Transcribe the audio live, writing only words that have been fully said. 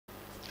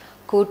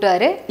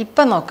കൂട്ടുകാരെ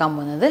ഇപ്പം നോക്കാൻ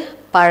പോകുന്നത്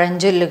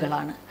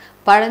പഴഞ്ചൊല്ലുകളാണ്.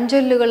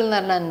 പഴഞ്ചൊല്ലുകൾ എന്ന്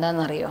പറഞ്ഞാൽ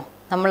എന്താണെന്നറിയോ?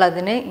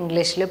 നമ്മളതിന്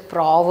ഇംഗ്ലീഷിൽ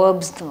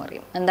പ്രോവേർബ്സ് എന്ന്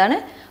പറയും. എന്താണ്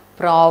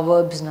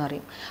പ്രോവേർബ്സ് എന്ന്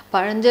പറയും?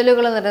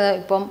 പഴഞ്ചൊല്ലുകൾ എന്ന് പറഞ്ഞാൽ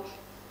ഇപ്പം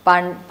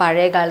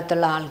പഴയ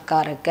കാലത്തുള്ള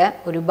ആൾക്കാരൊക്കെ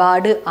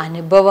ഒരുപാട്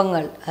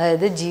അനുഭവങ്ങൾ,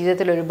 അതായത്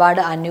ജീവിതത്തിൽ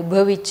ഒരുപാട്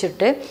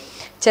അനുഭവിച്ചിട്ട്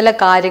ചില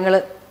കാര്യങ്ങൾ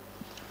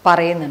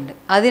പറയുന്നുണ്ട്.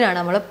 അതിനാണ്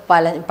നമ്മൾ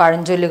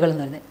പഴഞ്ചൊല്ലുകൾ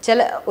എന്ന്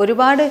പറയുന്നത്.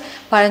 ഒരുപാട്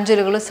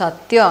പഴഞ്ചൊല്ലുകൾ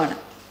സത്യമാണ്.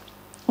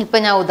 ഇപ്പം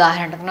ഞാൻ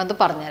ഉദാഹരണത്തിന് അത്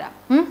പറഞ്ഞുതരാം.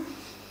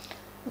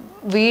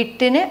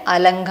 വീട്ടിന്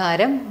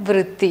അലങ്കാരം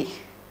വൃത്തി.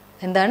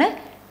 എന്താണ്?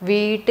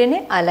 വീട്ടിന്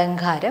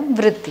അലങ്കാരം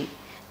വൃത്തി.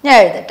 ഞാൻ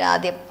എഴുതട്ടെ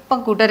ആദ്യം, അപ്പം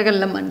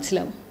കൂട്ടുകാർക്കെല്ലാം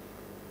മനസ്സിലാവും.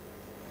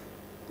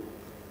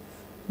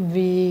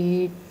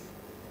 വീട്ടിന്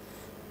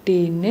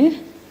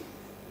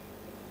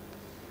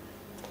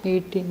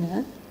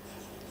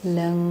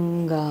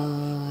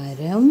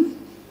അലങ്കാരം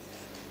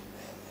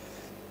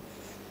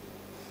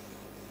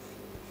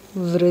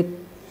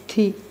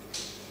വൃത്തി.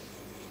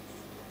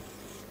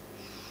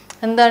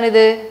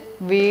 എന്താണിത്?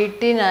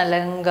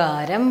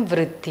 വീട്ടിനലങ്കാരം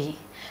വൃത്തി.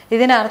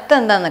 ഇതിനർത്ഥം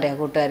എന്താണെന്നറിയാം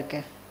കൂട്ടുകാർക്ക്?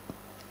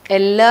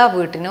 എല്ലാ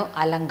വീട്ടിനും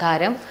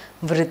അലങ്കാരം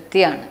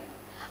വൃത്തിയാണ്.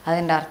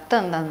 അതിൻ്റെ അർത്ഥം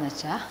എന്താണെന്ന്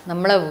വെച്ചാൽ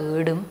നമ്മളെ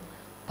വീടും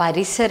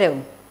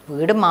പരിസരവും,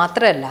 വീട്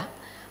മാത്രമല്ല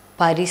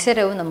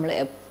പരിസരവും നമ്മൾ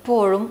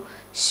എപ്പോഴും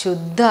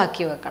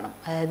ശുദ്ധമാക്കി വെക്കണം.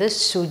 അതായത്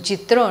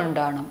ശുചിത്വം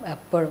ഉണ്ടാവണം,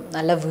 എപ്പോഴും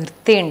നല്ല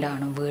വൃത്തി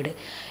ഉണ്ടാവണം വീട്.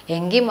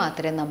 എങ്കിൽ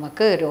മാത്രമേ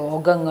നമുക്ക്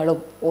രോഗങ്ങളും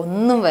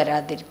ഒന്നും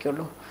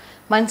വരാതിരിക്കുള്ളൂ.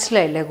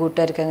 മനസ്സിലായില്ലേ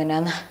കൂട്ടുകാർക്ക്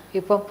എങ്ങനെയാന്ന്?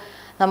 ഇപ്പം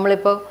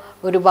നമ്മളിപ്പോൾ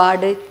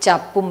ഒരുപാട്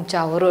ചപ്പും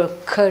ചവറും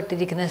ഒക്കെ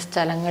ഇട്ടിരിക്കുന്ന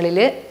സ്ഥലങ്ങളിൽ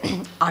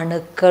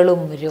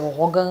അണുക്കളും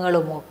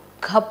രോഗങ്ങളും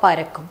ഒക്കെ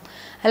പരക്കും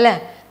അല്ലേ?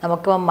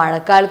 നമുക്കിപ്പോൾ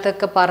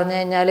മഴക്കാലത്തൊക്കെ പറഞ്ഞു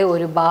കഴിഞ്ഞാൽ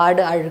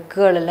ഒരുപാട്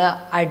അഴുക്കുകളെല്ലാം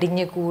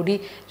അടിഞ്ഞു കൂടി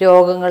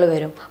രോഗങ്ങൾ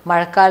വരും.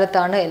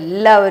 മഴക്കാലത്താണ്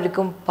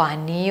എല്ലാവർക്കും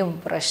പനിയും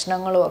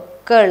പ്രശ്നങ്ങളും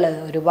ഒക്കെ ഉള്ളത്.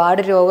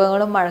 ഒരുപാട്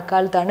രോഗങ്ങളും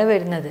മഴക്കാലത്താണ്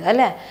വരുന്നത്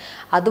അല്ലേ?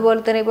 അതുപോലെ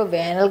തന്നെ ഇപ്പോൾ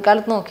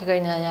വേനൽക്കാലത്ത്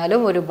നോക്കിക്കഴിഞ്ഞാലും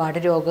ഒരുപാട്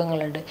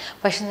രോഗങ്ങളുണ്ട്.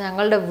 പക്ഷെ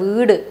ഞങ്ങളുടെ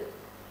വീട്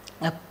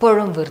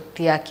എപ്പോഴും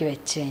വൃത്തിയാക്കി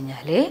വെച്ച്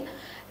കഴിഞ്ഞാൽ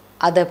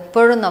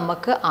അതെപ്പോഴും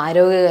നമുക്ക്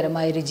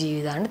ആരോഗ്യകരമായൊരു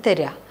ജീവിതമാണ്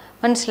തരിക.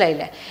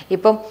 മനസ്സിലായില്ലേ?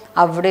 ഇപ്പം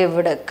അവിടെ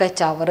ഇവിടെയൊക്കെ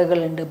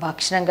ചവറുകളുണ്ട്,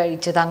 ഭക്ഷണം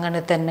കഴിച്ചത്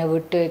അങ്ങനെ തന്നെ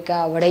വിട്ടുവെക്കുക,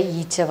 അവിടെ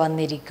ഈച്ച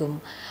വന്നിരിക്കും.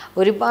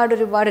 ഒരുപാട്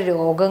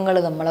രോഗങ്ങൾ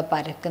നമ്മളെ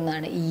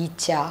പരക്കുന്നതാണ്.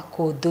 ഈച്ച,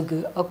 കൊതുക്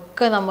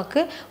ഒക്കെ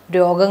നമുക്ക്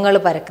രോഗങ്ങൾ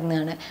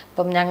പരക്കുന്നതാണ്.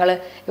 ഇപ്പം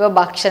ഇപ്പോൾ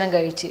ഭക്ഷണം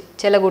കഴിച്ച്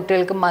ചില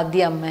കുട്ടികൾക്ക്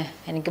മതി അമ്മേ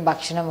എനിക്ക്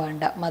ഭക്ഷണം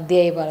വേണ്ട,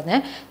 മതിയായി പറഞ്ഞ്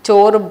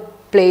ചോറ്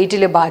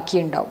പ്ലേറ്റിൽ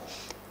ബാക്കിയുണ്ടാവും.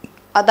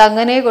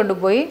 അതങ്ങനെ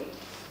കൊണ്ടുപോയി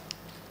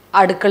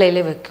അടുക്കളയിൽ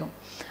വെക്കും.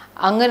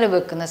 അങ്ങനെ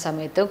വെക്കുന്ന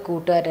സമയത്ത്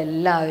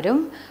കൂട്ടുകാരെല്ലാവരും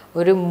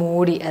ഒരു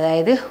മൂടി,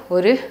 അതായത്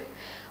ഒരു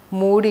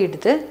മൂടി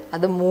എടുത്ത്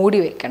അത് മൂടി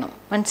വെക്കണം.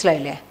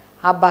 മനസ്സിലായില്ലേ?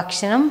 ആ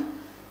ഭക്ഷണം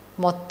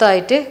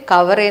മൊത്തമായിട്ട്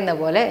കവർ ചെയ്യുന്ന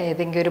പോലെ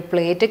ഏതെങ്കിലും ഒരു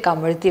പ്ലേറ്റ്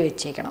കമഴ്ത്തി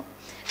വെച്ചേക്കണം.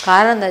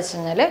 കാരണം എന്താ വെച്ച്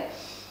കഴിഞ്ഞാൽ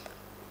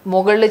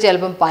മുകളിൽ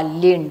ചിലപ്പം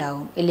പല്ലി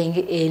ഉണ്ടാവും,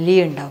 ഇല്ലെങ്കിൽ എലി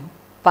ഉണ്ടാവും.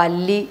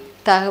 പല്ലി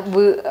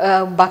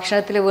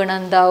ഭക്ഷണത്തിൽ വീണ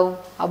എന്താവും?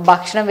 ആ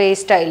ഭക്ഷണം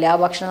വേസ്റ്റായില്ല, ആ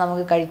ഭക്ഷണം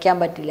നമുക്ക് കഴിക്കാൻ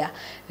പറ്റില്ല.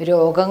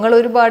 രോഗങ്ങൾ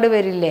ഒരുപാട്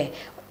വരില്ലേ?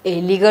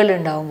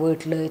 എലികളുണ്ടാവും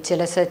വീട്ടിൽ.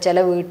 ചില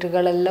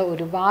വീട്ടുകളെല്ലാം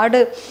ഒരുപാട്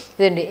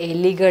ഇതുണ്ട്,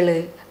 എലികൾ.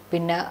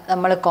 പിന്നെ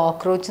നമ്മൾ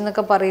കോക്രോച്ച്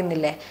എന്നൊക്കെ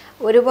പറയുന്നില്ലേ?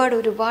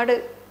 ഒരുപാട്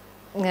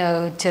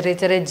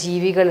ചെറിയ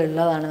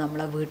ജീവികളുള്ളതാണ്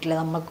നമ്മളെ വീട്ടിൽ.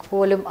 നമുക്ക്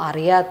പോലും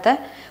അറിയാത്ത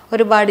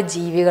ഒരുപാട്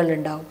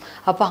ജീവികളുണ്ടാവും.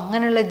 അപ്പോൾ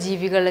അങ്ങനെയുള്ള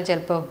ജീവികൾ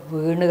ചിലപ്പോൾ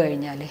വീണ്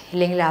കഴിഞ്ഞാൽ,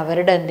 ഇല്ലെങ്കിൽ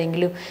അവരുടെ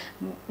എന്തെങ്കിലും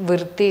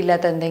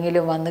വൃത്തിയില്ലാത്ത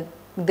എന്തെങ്കിലും വന്ന്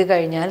ഇത്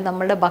കഴിഞ്ഞാൽ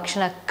നമ്മളുടെ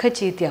ഭക്ഷണമൊക്കെ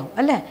ചീത്തയാവും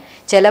അല്ലേ?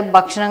 ചില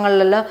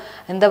ഭക്ഷണങ്ങളിലെല്ലാം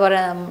എന്താ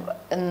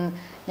പറയുക,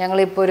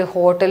 ഞങ്ങളിപ്പോൾ ഒരു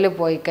ഹോട്ടലിൽ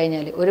പോയി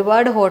കഴിഞ്ഞാൽ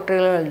ഒരുപാട്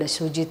ഹോട്ടലുകളുണ്ട്,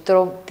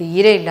 ശുചിത്വം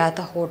തീരെ ഇല്ലാത്ത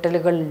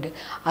ഹോട്ടലുകളുണ്ട്.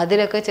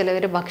 അതിലൊക്കെ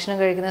ചിലവർ ഭക്ഷണം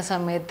കഴിക്കുന്ന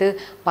സമയത്ത്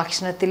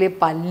ഭക്ഷണത്തിൽ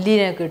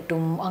പല്ലിനെ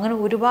കിട്ടും. അങ്ങനെ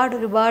ഒരുപാട്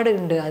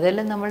ഉണ്ട്.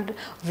 അതെല്ലാം നമ്മളുടെ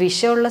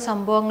വിഷമുള്ള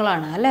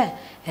സംഭവങ്ങളാണ് അല്ലേ?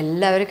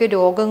 എല്ലാവർക്കും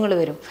രോഗങ്ങൾ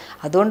വരും.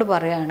 അതുകൊണ്ട്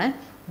പറയാണ്,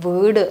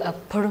 വീട്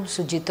എപ്പോഴും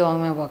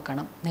ശുചിത്വമായി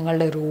വെക്കണം.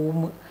 നിങ്ങളുടെ റൂം,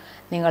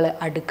 നിങ്ങൾ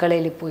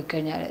അടുക്കളയിൽ പോയി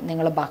കഴിഞ്ഞാൽ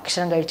നിങ്ങൾ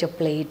ഭക്ഷണം കഴിച്ച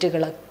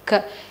പ്ലേറ്റുകളൊക്കെ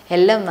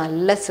എല്ലാം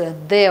നല്ല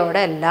ശ്രദ്ധയോടെ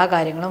എല്ലാ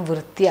കാര്യങ്ങളും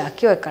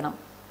വൃത്തിയാക്കി വെക്കണം.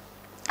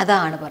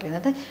 അതാണ്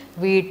പറയുന്നത്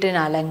വീട്ടിന്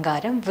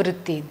അലങ്കാരം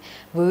വൃത്തി.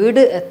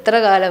 വീട് എത്ര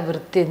കാലം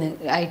വൃത്തി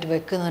ആയിട്ട്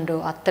വെക്കുന്നുണ്ടോ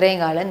അത്രയും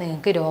കാലം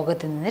നിങ്ങൾക്ക്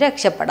രോഗത്തിൽ നിന്ന്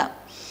രക്ഷപ്പെടാം.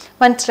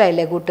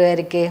 മനസ്സിലായില്ലേ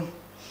കൂട്ടുകാർക്ക്?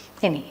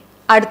 ഇനി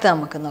അടുത്ത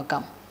നമുക്ക്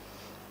നോക്കാം.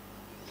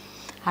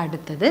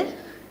 അടുത്തത്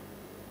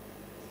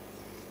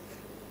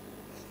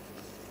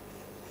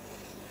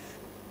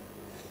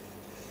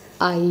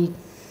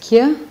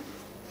ഐക്യമത്യം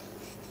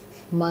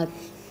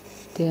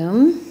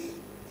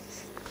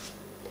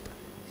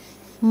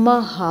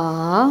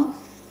മഹാബലം.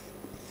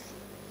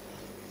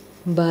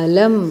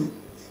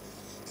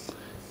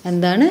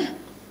 എന്താണ്?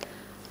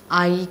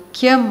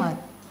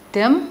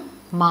 ഐക്യമത്യം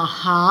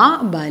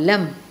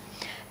മഹാബലം.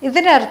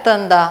 ഇതിൻ്റെ അർത്ഥം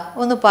എന്താ?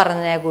 ഒന്ന്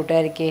പറഞ്ഞേ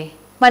കൂട്ടുകാർക്ക്.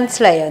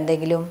 മനസ്സിലായോ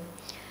എന്തെങ്കിലും?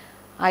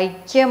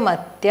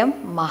 ഐക്യമത്യം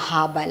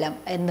മഹാബലം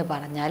എന്ന്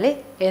പറഞ്ഞാൽ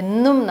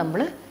എന്നും നമ്മൾ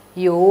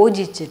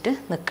യോജിച്ചിട്ട്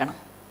നിൽക്കണം.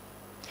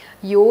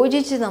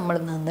 യോജിച്ച് നമ്മൾ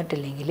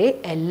നിന്നിട്ടില്ലെങ്കിൽ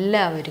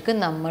എല്ലാവർക്കും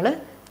നമ്മൾ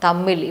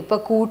തമ്മിൽ ഇപ്പോൾ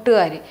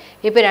കൂട്ടുകാർ,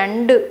 ഇപ്പോൾ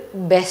 2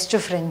 ബെസ്റ്റ്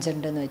ഫ്രണ്ട്സ്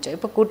ഉണ്ടെന്ന് വെച്ചോ.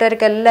 ഇപ്പോൾ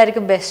കൂട്ടുകാർക്ക്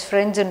എല്ലാവർക്കും ബെസ്റ്റ്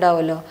ഫ്രണ്ട്സ്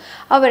ഉണ്ടാവുമല്ലോ.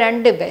 അപ്പോൾ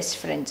 2 ബെസ്റ്റ്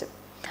ഫ്രണ്ട്സ്,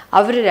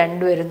 അവർ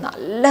രണ്ടുപേരും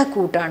നല്ല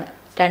കൂട്ടാണ്,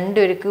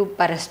 രണ്ടുപേർക്ക്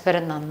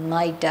പരസ്പരം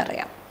നന്നായിട്ട്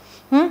അറിയാം.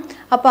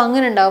 അപ്പോൾ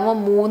അങ്ങനെ ഉണ്ടാകുമ്പോൾ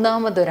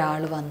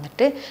മൂന്നാമതൊരാൾ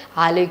വന്നിട്ട്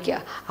ആലോചിക്കുക,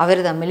 അവർ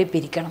തമ്മിൽ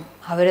പിരിക്കണം,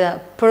 അവർ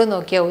എപ്പോഴും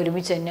നോക്കിയാൽ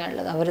ഒരുമിച്ച്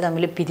തന്നെയാണുള്ളത്, അവർ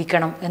തമ്മിൽ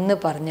പിരിക്കണം എന്ന്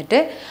പറഞ്ഞിട്ട്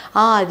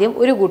ആദ്യം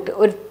ഒരു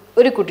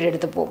കുട്ടിയുടെ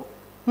അടുത്ത് പോകും.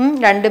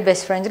 2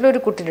 ബെസ്റ്റ് ഫ്രണ്ട്സിൽ ഒരു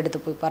കുട്ടിയുടെ അടുത്ത്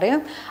പോയി പറയും,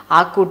 ആ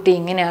കുട്ടി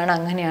ഇങ്ങനെയാണ്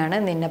അങ്ങനെയാണ്,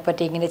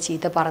 നിന്നെപ്പറ്റി ഇങ്ങനെ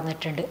ചീത്ത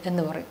പറഞ്ഞിട്ടുണ്ട്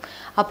എന്ന് പറയും.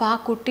 അപ്പോൾ ആ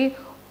കുട്ടി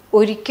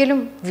ഒരിക്കലും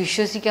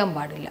വിശ്വസിക്കാൻ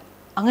പാടില്ല.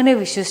 അങ്ങനെ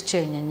വിശ്വസിച്ച്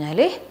കഴിഞ്ഞാൽ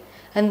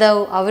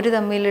എന്താവും,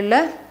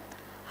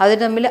 അവർ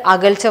തമ്മിൽ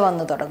അകൽച്ച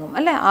വന്ന് തുടങ്ങും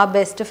അല്ലേ. ആ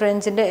ബെസ്റ്റ്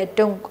ഫ്രണ്ട്സിൻ്റെ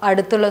ഏറ്റവും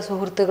അടുത്തുള്ള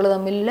സുഹൃത്തുക്കൾ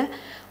തമ്മിലുള്ള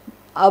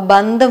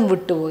ബന്ധം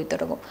വിട്ടുപോയി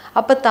തുടങ്ങും.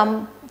 അപ്പം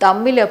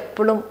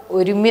തമ്മിലെപ്പോഴും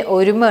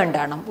ഒരുമ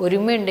ഉണ്ടാകണം.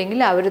 ഒരുമ ഉണ്ടെങ്കിൽ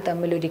അവർ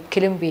തമ്മിൽ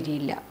ഒരിക്കലും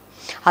പിരിയില്ല.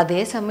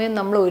 അതേസമയം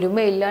നമ്മൾ ഒരുമ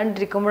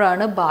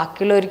ഇല്ലാണ്ടിരിക്കുമ്പോഴാണ്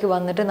ബാക്കിയുള്ളവർക്ക്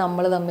വന്നിട്ട്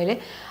നമ്മൾ തമ്മിൽ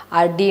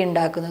അടി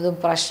ഉണ്ടാക്കുന്നതും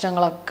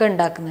പ്രശ്നങ്ങളൊക്കെ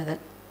ഉണ്ടാക്കുന്നത്.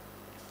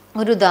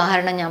 ഒരു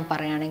ഉദാഹരണം ഞാൻ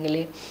പറയുകയാണെങ്കിൽ,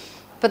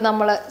 ഇപ്പം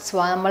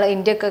നമ്മൾ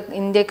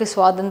ഇന്ത്യക്ക്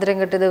സ്വാതന്ത്ര്യം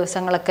കിട്ടിയ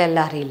ദിവസങ്ങളൊക്കെ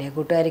എല്ലാം അറിയില്ലേ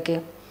കൂട്ടുകാർക്ക്?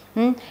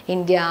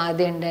 ഇന്ത്യ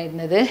ആദ്യം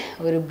ഉണ്ടായിരുന്നത്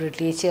ഒരു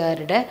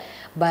ബ്രിട്ടീഷുകാരുടെ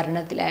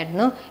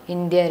ഭരണത്തിലായിരുന്നു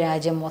ഇന്ത്യ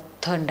രാജ്യം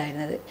മൊത്തം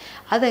ഉണ്ടായിരുന്നത്.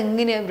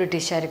 അതെങ്ങനെയാണ്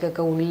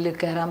ബ്രിട്ടീഷുകാർക്കൊക്കെ ഉള്ളിൽ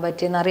കയറാൻ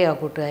പറ്റിയെന്നറിയാമോ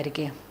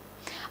കൂട്ടുകാർക്ക്?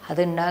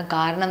 അതുണ്ടാകാൻ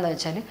കാരണം എന്താ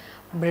വെച്ചാൽ,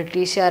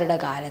 ബ്രിട്ടീഷുകാരുടെ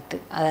കാലത്ത്,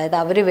 അതായത്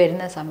അവർ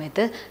വരുന്ന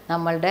സമയത്ത്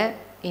നമ്മളുടെ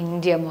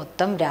ഇന്ത്യ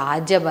മൊത്തം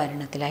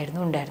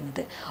രാജഭരണത്തിലായിരുന്നു ഉണ്ടായിരുന്നത്.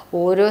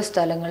 ഓരോ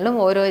സ്ഥലങ്ങളിലും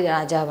ഓരോ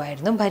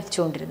രാജാവായിരുന്നു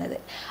ഭരിച്ചുകൊണ്ടിരുന്നത്.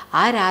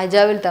 ആ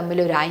രാജാവിൽ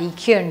തമ്മിൽ ഒരു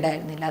ഐക്യം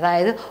ഉണ്ടായിരുന്നില്ല.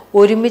 അതായത്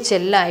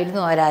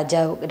ഒരുമിച്ചല്ലായിരുന്നു ആ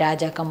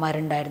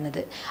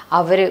രാജാക്കന്മാരുണ്ടായിരുന്നത്.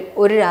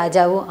 ഒരു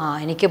രാജാവ്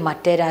എനിക്ക്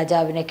മറ്റേ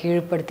രാജാവിനെ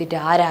കീഴ്പ്പെടുത്തിയിട്ട്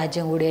ആ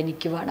രാജ്യം കൂടി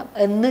എനിക്ക് വേണം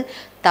എന്ന്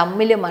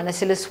തമ്മിൽ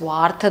മനസ്സിൽ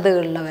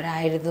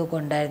സ്വാർത്ഥതകളുള്ളവരായിരുന്നു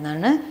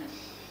കൊണ്ടായിരുന്നാണ്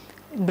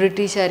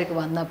ബ്രിട്ടീഷുകാർക്ക്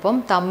വന്നപ്പം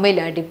തമ്മിൽ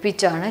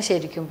അടുപ്പിച്ചാണ്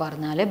ശരിക്കും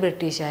പറഞ്ഞാൽ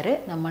ബ്രിട്ടീഷുകാർ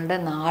നമ്മളുടെ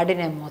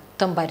നാടിനെ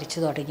മൊത്തം ഭരിച്ചു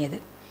തുടങ്ങിയത്.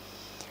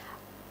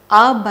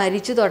 ആ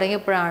ഭരിച്ചു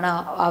തുടങ്ങിയപ്പോഴാണ്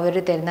അവർ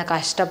തരുന്ന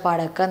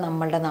കഷ്ടപ്പാടൊക്കെ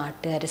നമ്മളുടെ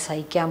നാട്ടുകാർ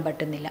സഹിക്കാൻ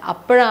പറ്റുന്നില്ല.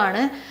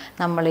 അപ്പോഴാണ്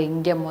നമ്മൾ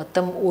ഇന്ത്യ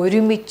മൊത്തം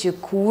ഒരുമിച്ച്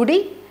കൂടി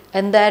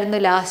എന്തായിരുന്നു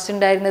ലാസ്റ്റ്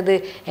ഉണ്ടായിരുന്നത്,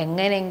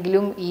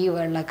 എങ്ങനെയെങ്കിലും ഈ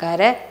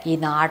വെള്ളക്കാരെ ഈ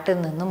നാട്ടിൽ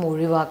നിന്നും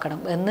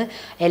ഒഴിവാക്കണം എന്ന്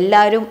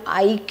എല്ലാവരും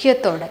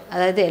ഐക്യത്തോടെ,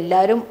 അതായത്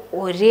എല്ലാവരും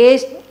ഒരേ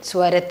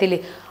സ്വരത്തിൽ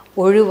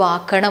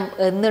ഒഴിവാക്കണം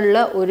എന്നുള്ള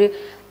ഒരു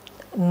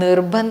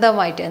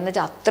നിർബന്ധമായിട്ട്,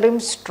 എന്നുവെച്ചാൽ അത്രയും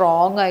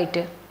സ്ട്രോങ്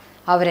ആയിട്ട്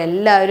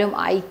അവരെല്ലാവരും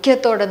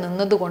ഐക്യത്തോടെ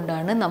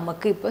നിന്നതുകൊണ്ടാണ്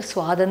നമുക്ക് ഇപ്പോൾ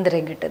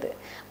സ്വാതന്ത്ര്യം കിട്ടത്.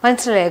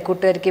 മനസ്സിലായോ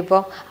കൂട്ടുകാർക്ക്?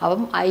 ഇപ്പോൾ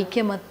അപ്പം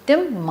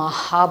ഐക്യമത്യം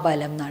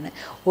മഹാബലം എന്നാണ്.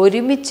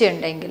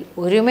 ഒരുമിച്ചുണ്ടെങ്കിൽ,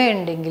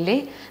 ഒരുമയുണ്ടെങ്കിൽ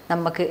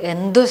നമുക്ക്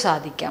എന്തു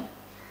സാധിക്കാം.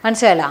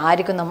 മനസ്സിലായല്ലോ?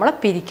 ആർക്കും നമ്മളെ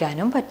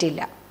പിരിക്കാനും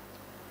പറ്റില്ല.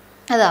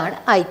 അതാണ്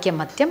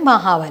ഐക്യമത്യം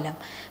മഹാബലം.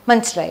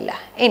 മനസ്സിലായില്ല?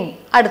 ഇനി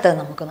അടുത്തത്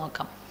നമുക്ക്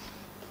നോക്കാം.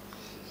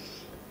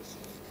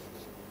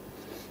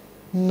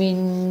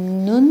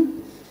 മിന്നുന്നതെല്ലാം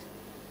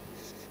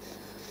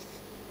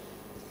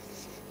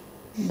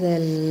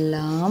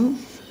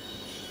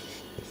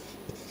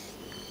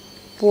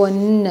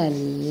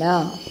പൊന്നല്ല.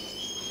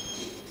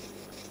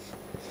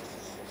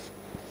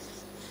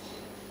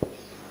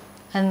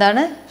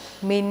 എന്താണ്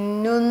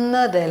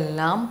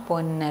മിന്നുന്നതെല്ലാം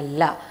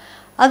പൊന്നല്ല?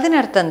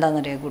 അതിനർത്ഥം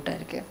എന്താണെന്നറിയാം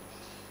കൂട്ടുകാർക്ക്?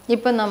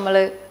 ഇപ്പം നമ്മൾ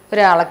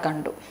ഒരാളെ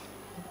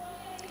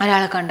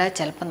കണ്ടാൽ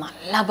ചിലപ്പോൾ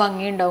നല്ല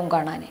ഭംഗിയുണ്ടാവും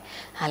കാണാൻ,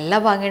 നല്ല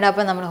ഭംഗിയുണ്ടാവും.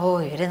 അപ്പം നമ്മൾ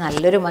ഇവർ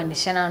നല്ലൊരു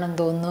മനുഷ്യനാണെന്ന്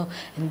തോന്നുന്നു,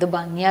 എന്ത്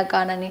ഭംഗിയാണ്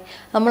കാണാൻ.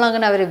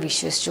 നമ്മളങ്ങനെ അവരെ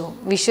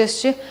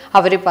വിശ്വസിച്ച്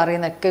അവർ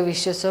പറയുന്നതൊക്കെ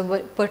വിശ്വസിക്കുമ്പോൾ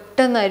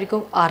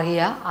പെട്ടെന്നായിരിക്കും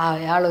അറിയുക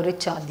അയാളൊരു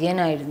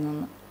ചതിയനായിരുന്നു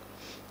എന്ന്.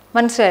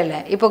 മനസ്സിലായില്ലേ?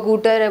 ഇപ്പോൾ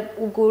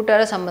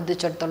കൂട്ടുകാരെ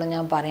സംബന്ധിച്ചിടത്തോളം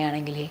ഞാൻ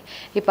പറയുകയാണെങ്കിൽ,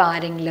 ഇപ്പോൾ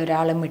ആരെങ്കിലും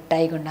ഒരാൾ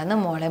മിഠായി കൊണ്ടുവന്ന്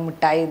മോളെ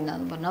മിഠായി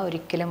എന്നാന്ന് പറഞ്ഞാൽ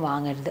ഒരിക്കലും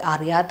വാങ്ങരുത്.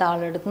 അറിയാത്ത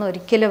ആളുടെ അടുത്ത് നിന്ന്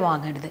ഒരിക്കലും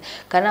വാങ്ങരുത്.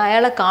 കാരണം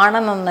അയാളെ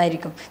കാണാൻ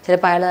നന്നായിരിക്കും,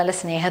 ചിലപ്പോൾ അയാൾ നല്ല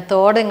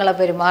സ്നേഹത്തോടെ നിങ്ങളെ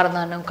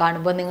പെരുമാറുന്നതാണ്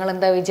കാണുമ്പോൾ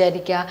നിങ്ങളെന്താ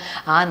വിചാരിക്കുക,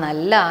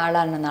 നല്ല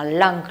ആളാണ്, നല്ല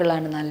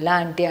അങ്കിളാണ്, നല്ല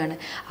ആൻറ്റിയാണ്,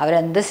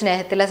 അവരെന്ത്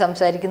സ്നേഹത്തിലാണ്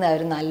സംസാരിക്കുന്നത്,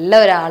 അവർ നല്ല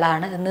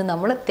ഒരാളാണ് എന്ന്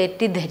നമ്മൾ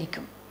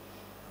തെറ്റിദ്ധരിക്കും.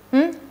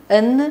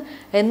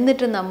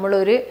 എന്നിട്ട്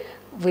നമ്മളൊരു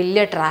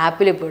വലിയ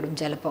ട്രാപ്പിൽ പെടും.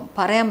 ചിലപ്പം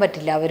പറയാൻ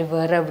പറ്റില്ല, അവർ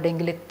വേറെ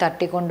എവിടെയെങ്കിലും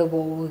തട്ടിക്കൊണ്ട്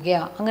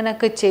പോവുകയോ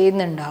അങ്ങനെയൊക്കെ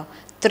ചെയ്യുന്നുണ്ടാവും.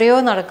 എത്രയോ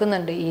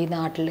നടക്കുന്നുണ്ട് ഈ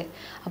നാട്ടിൽ.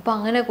 അപ്പോൾ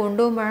അങ്ങനെ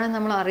കൊണ്ടുപോകുമ്പോഴാണ്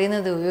നമ്മൾ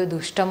അറിയുന്നത്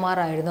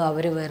ദുഷ്ടന്മാരായിരുന്നു,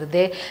 അവർ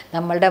വെറുതെ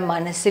നമ്മളുടെ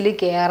മനസ്സിൽ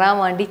കയറാൻ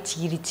വേണ്ടി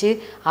ചിരിച്ച്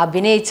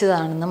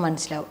അഭിനയിച്ചതാണെന്ന്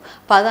മനസ്സിലാവും.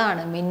 അപ്പോൾ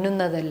അതാണ്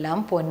മിന്നുന്നതെല്ലാം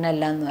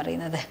പൊന്നല്ല എന്ന്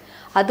പറയുന്നത്.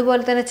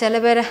 അതുപോലെ തന്നെ ചില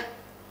പേരെ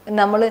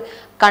നമ്മൾ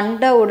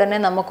കണ്ട ഉടനെ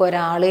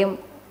നമുക്കൊരാളെയും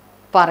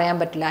പറയാൻ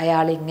പറ്റില്ല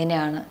അയാൾ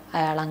ഇങ്ങനെയാണ്,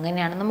 അയാൾ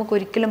അങ്ങനെയാണ്,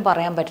 നമുക്കൊരിക്കലും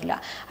പറയാൻ പറ്റില്ല.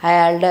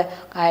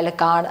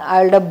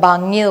 അയാളുടെ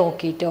ഭംഗി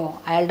നോക്കിയിട്ടോ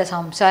അയാളുടെ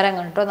സംസാരം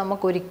കണ്ടിട്ടോ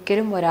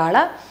നമുക്കൊരിക്കലും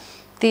ഒരാളെ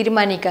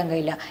തീരുമാനിക്കാൻ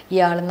കഴിയില്ല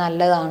ഇയാൾ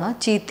നല്ലതാണോ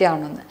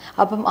ചീത്തയാണോ എന്ന്.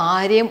 അപ്പം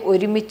ആരെയും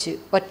ഒരുമിച്ച്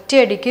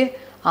ഒറ്റയടിക്ക്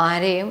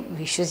ആരെയും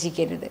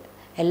വിശ്വസിക്കരുത്.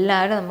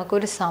 എല്ലാവരും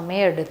നമുക്കൊരു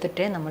സമയം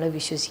എടുത്തിട്ടേ നമ്മൾ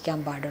വിശ്വസിക്കാൻ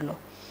പാടുള്ളൂ.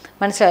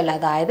 മനസ്സിലായില്ല?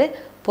 അതായത്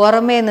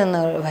പുറമേ നിന്ന്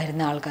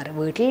വരുന്ന ആൾക്കാർ,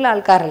 വീട്ടിലുള്ള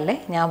ആൾക്കാരല്ലേ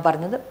ഞാൻ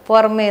പറഞ്ഞത്,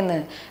 പുറമേ നിന്ന്.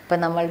 ഇപ്പം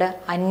നമ്മളുടെ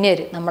അന്യർ,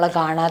 നമ്മളെ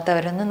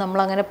കാണാത്തവരൊന്നും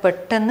നമ്മളങ്ങനെ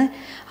പെട്ടെന്ന്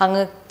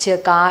അങ്ങ്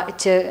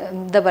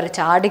എന്താ പറയുക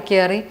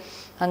ചാടിക്കയറി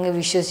അങ്ങ്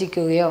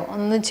വിശ്വസിക്കുകയോ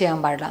ഒന്നും ചെയ്യാൻ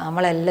പാടില്ല.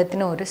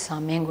 നമ്മളെല്ലാത്തിനും ഒരു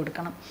സമയം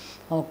കൊടുക്കണം.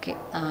 ഓക്കെ,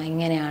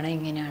 ഇങ്ങനെയാണ്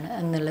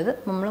എന്നുള്ളത്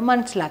നമ്മൾ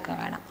മനസ്സിലാക്കാൻ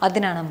വേണം.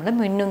 അതിനാണ് നമ്മൾ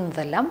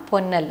മിന്നുന്നതെല്ലാം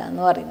പൊന്നല്ല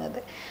എന്ന് പറയുന്നത്.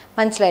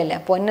 മനസ്സിലായില്ല?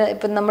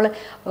 ഇപ്പം നമ്മൾ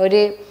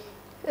ഒരു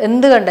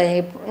എന്ത് കണ്ട,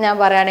 ഞാൻ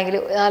പറയുകയാണെങ്കിൽ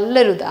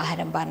നല്ലൊരു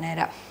ഉദാഹരണം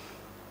പറഞ്ഞുതരാം.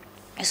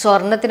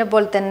 സ്വർണത്തിനെ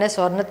പോലെ തന്നെ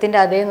സ്വർണത്തിൻ്റെ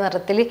അതേ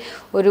നിറത്തിൽ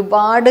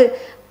ഒരുപാട്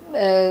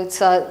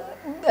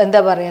എന്താ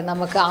പറയുക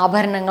നമുക്ക്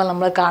ആഭരണങ്ങൾ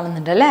നമ്മൾ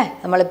കാണുന്നുണ്ടല്ലേ.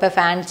 നമ്മളിപ്പോൾ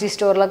ഫാൻസി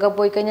സ്റ്റോറിലൊക്കെ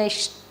പോയി കഴിഞ്ഞാൽ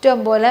ഇഷ്ടം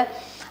പോലെ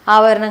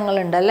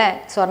ആഭരണങ്ങളുണ്ടല്ലേ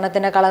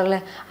സ്വർണത്തിൻ്റെ കളറിൽ.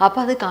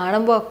 അപ്പോൾ അത്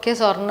കാണുമ്പോൾ ഒക്കെ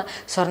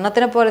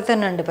സ്വർണത്തിനെ പോലെ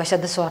തന്നെ ഉണ്ട്, പക്ഷെ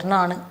അത്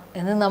സ്വർണ്ണമാണ്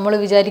എന്ന് നമ്മൾ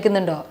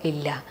വിചാരിക്കുന്നുണ്ടോ?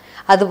 ഇല്ല.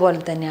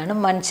 അതുപോലെ തന്നെയാണ്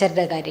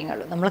മനുഷ്യരുടെ കാര്യങ്ങൾ.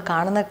 നമ്മൾ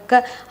കാണുന്നതൊക്കെ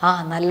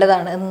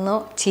നല്ലതാണ് എന്നോ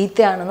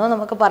ചീത്തയാണെന്നോ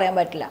നമുക്ക് പറയാൻ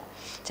പറ്റില്ല.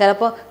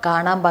 ചിലപ്പോൾ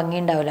കാണാൻ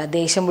ഭംഗിയുണ്ടാവില്ല,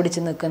 ദേഷ്യം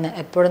പിടിച്ച് നിൽക്കുന്ന,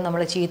 എപ്പോഴും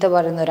നമ്മൾ ചീത്ത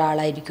പറയുന്ന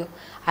ഒരാളായിരിക്കും.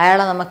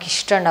 അയാളെ നമുക്ക്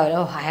ഇഷ്ടം ഉണ്ടാവില്ല,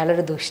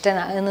 അയാളൊരു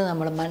ദുഷ്ടനാണ് എന്ന്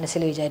നമ്മൾ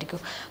മനസ്സിൽ വിചാരിക്കും.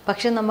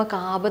 പക്ഷെ നമുക്ക്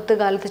ആപത്ത്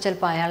കാലത്ത്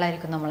ചിലപ്പോൾ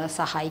അയാളായിരിക്കും നമ്മളെ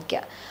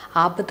സഹായിക്കുക.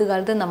 ആപത്ത്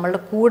കാലത്ത്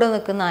നമ്മളുടെ കൂടെ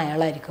നിൽക്കുന്ന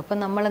അയാളായിരിക്കും. അപ്പം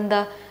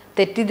നമ്മളെന്താ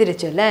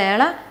തെറ്റിദ്ധരിച്ചു അല്ലേ,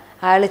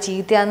 അയാൾ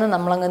ചീത്തയാണെന്ന്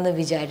നമ്മളങ്ങന്ന്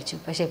വിചാരിച്ചു.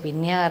 പക്ഷേ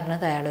പിന്നെ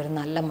അറിഞ്ഞത് അയാളൊരു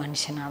നല്ല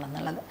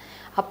മനുഷ്യനാണെന്നുള്ളത്.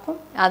 അപ്പം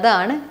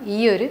അതാണ് ഈ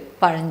ഒരു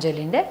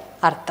പഴഞ്ചൊല്ലിൻ്റെ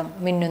അർത്ഥം,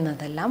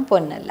 മിന്നുന്നതെല്ലാം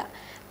പൊന്നല്ല.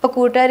 അപ്പോൾ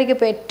കൂട്ടുകാർക്ക്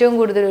ഇപ്പോൾ ഏറ്റവും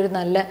കൂടുതൽ ഒരു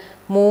നല്ല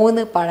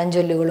 3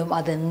 പഴഞ്ചൊല്ലുകളും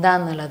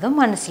അതെന്താണെന്നുള്ളതും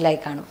മനസ്സിലായി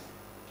കാണും.